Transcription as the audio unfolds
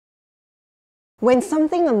When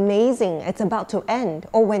something amazing is about to end,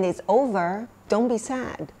 or when it's over, don't be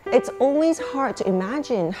sad. It's always hard to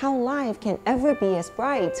imagine how life can ever be as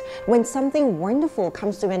bright when something wonderful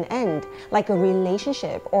comes to an end, like a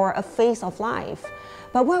relationship or a phase of life.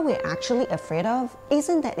 But what we're actually afraid of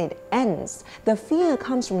isn't that it ends. The fear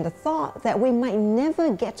comes from the thought that we might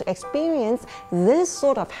never get to experience this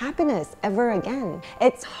sort of happiness ever again.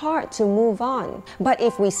 It's hard to move on, but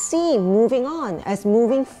if we see moving on as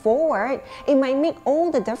moving forward, it might make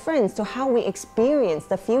all the difference to how we experience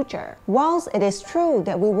the future. Whilst it is true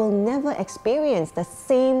that we will never experience the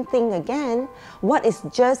same thing again, what is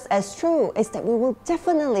just as true is that we will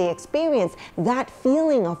definitely experience that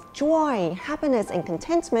feeling of joy, happiness, and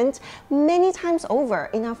contentment many times over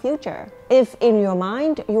in our future. If in your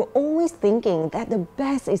mind you're always thinking that the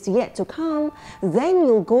best is yet to come, then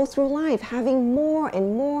you'll go through life having more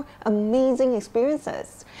and more amazing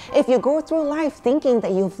experiences. If you go through life thinking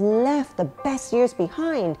that you've left the best years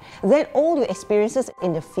behind, then all your experiences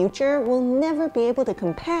in the future will never be able to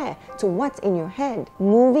compare to what's in your head.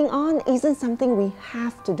 Moving on isn't something we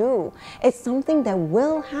have to do. It's something that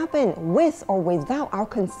will happen with or without our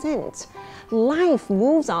consent. Life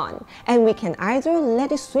moves on, and we can either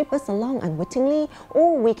let it sweep us along unwittingly,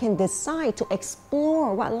 or we can decide to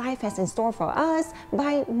explore what life has in store for us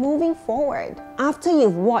by moving forward. After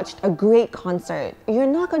you've watched a great concert, you're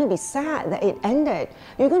not going to be sad that it ended.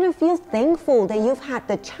 You're going to feel thankful that you've had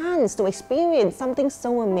the chance to experience something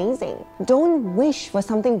so amazing. Don't wish for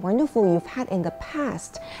something wonderful you've had in the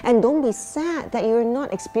past, and don't be sad that you're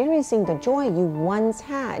not experiencing the joy you once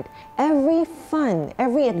had. Every fun,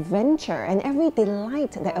 every adventure, and every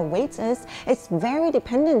delight that awaits us is very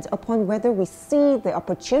dependent upon whether we see the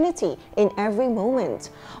opportunity in every moment,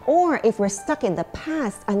 or if we're stuck in the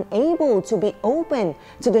past, unable to be open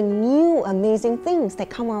to the new amazing things that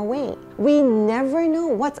come our way. We never know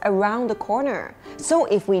what's around the corner. So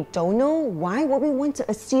if we don't know, why would we want to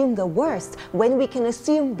assume the worst when we can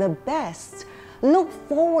assume the best? Look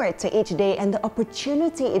forward to each day and the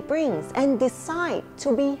opportunity it brings, and decide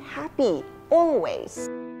to be happy always.